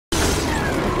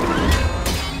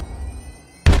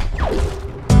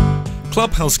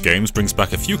Clubhouse Games brings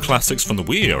back a few classics from the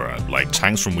Wii era, like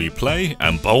tanks from Wii Play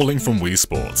and bowling from Wii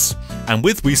Sports. And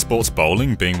with Wii Sports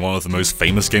Bowling being one of the most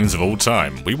famous games of all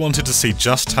time, we wanted to see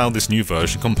just how this new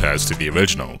version compares to the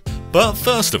original. But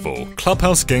first of all,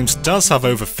 Clubhouse Games does have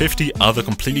over 50 other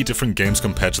completely different games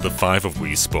compared to the 5 of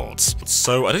Wii Sports,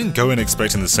 so I didn't go in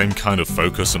expecting the same kind of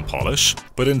focus and polish,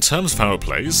 but in terms of how it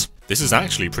plays, this is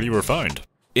actually pretty refined.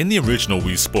 In the original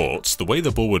Wii Sports, the way the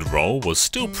ball would roll was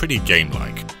still pretty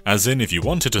game-like, as in if you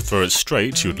wanted to throw it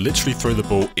straight, you would literally throw the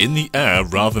ball in the air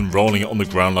rather than rolling it on the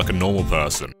ground like a normal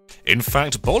person. In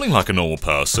fact, bowling like a normal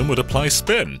person would apply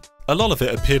spin. A lot of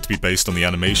it appeared to be based on the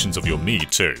animations of your Mii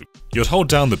too. You'd hold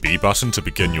down the B button to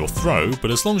begin your throw,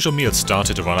 but as long as your Mii had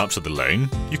started to run up to the lane,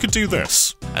 you could do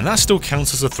this, and that still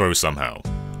counts as a throw somehow.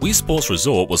 Wii Sports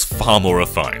Resort was far more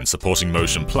refined, supporting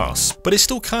Motion Plus, but it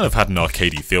still kind of had an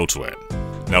arcadey feel to it.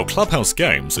 Now Clubhouse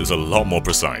Games is a lot more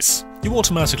precise. You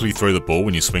automatically throw the ball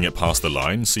when you swing it past the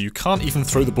line, so you can't even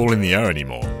throw the ball in the air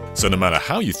anymore. So no matter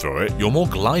how you throw it, you're more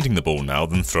gliding the ball now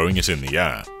than throwing it in the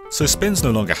air. So spin's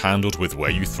no longer handled with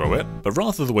where you throw it, but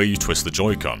rather the way you twist the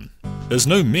Joy-Con. There's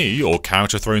no Mii or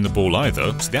character throwing the ball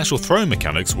either, so the actual throwing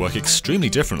mechanics work extremely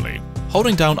differently.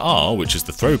 Holding down R, which is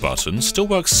the throw button, still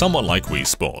works somewhat like Wii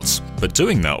Sports, but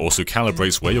doing that also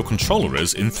calibrates where your controller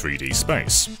is in 3D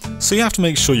space. So you have to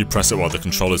make sure you press it while the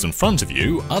controller's in front of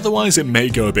you, otherwise it may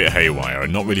go a bit haywire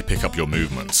and not really pick up your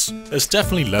movements. There's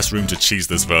definitely less room to cheese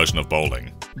this version of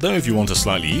bowling. Though if you want a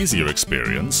slightly easier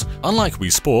experience, unlike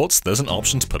Wii Sports, there's an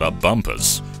option to put up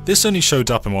bumpers. This only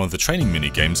showed up in one of the training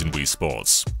minigames in Wii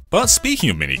Sports. But speaking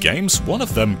of minigames, one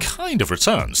of them kind of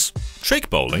returns. Trick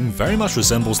bowling very much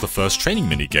resembles the first training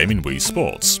minigame in Wii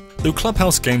Sports, though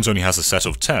Clubhouse Games only has a set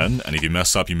of 10, and if you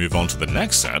mess up you move on to the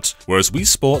next set, whereas Wii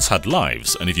Sports had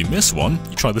lives, and if you miss one,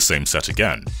 you try the same set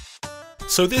again.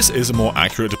 So this is a more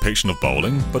accurate depiction of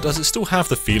bowling, but does it still have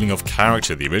the feeling of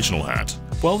character the original had?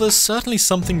 Well, there's certainly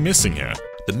something missing here.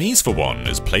 The Miis, for one,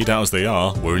 as played out as they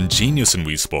are, were ingenious in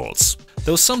Wii Sports.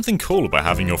 There was something cool about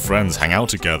having your friends hang out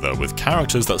together with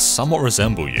characters that somewhat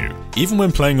resemble you. Even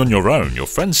when playing on your own, your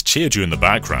friends cheered you in the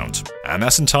background. And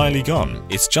that's entirely gone.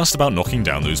 It's just about knocking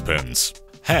down those pins.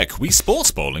 Heck, Wii Sports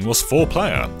Bowling was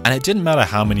 4-player, and it didn't matter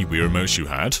how many Wii remotes you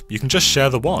had, you can just share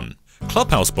the one.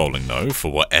 Clubhouse Bowling though,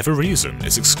 for whatever reason,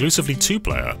 is exclusively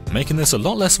 2-player, making this a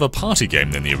lot less of a party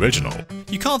game than the original.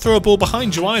 You can't throw a ball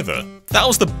behind you either. That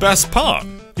was the best part!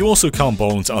 You also can't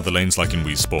bowl into other lanes like in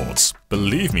Wii Sports.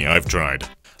 Believe me, I've tried.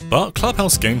 But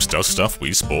Clubhouse Games does stuff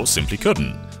Wii Sports simply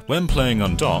couldn't. When playing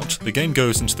undocked, the game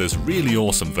goes into this really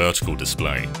awesome vertical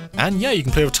display. And yeah, you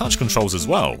can play with touch controls as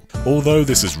well, although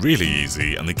this is really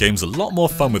easy and the game's a lot more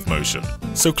fun with motion.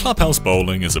 So Clubhouse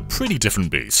Bowling is a pretty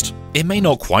different beast. It may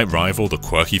not quite rival the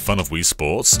quirky fun of Wii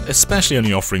Sports, especially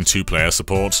only offering 2-player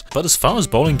support, but as far as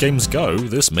bowling games go,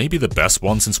 this may be the best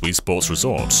one since Wii Sports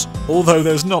Resort, although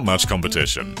there's not much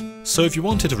competition. So if you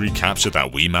wanted to recapture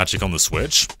that Wii magic on the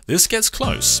Switch, this gets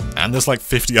close, and there's like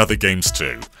 50 other games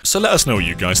too. So let us know what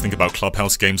you guys think about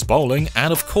Clubhouse Games Bowling,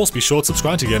 and of course be sure to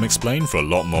subscribe to Game Explain for a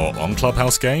lot more on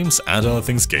Clubhouse Games and other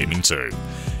things gaming too.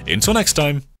 Until next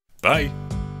time, bye!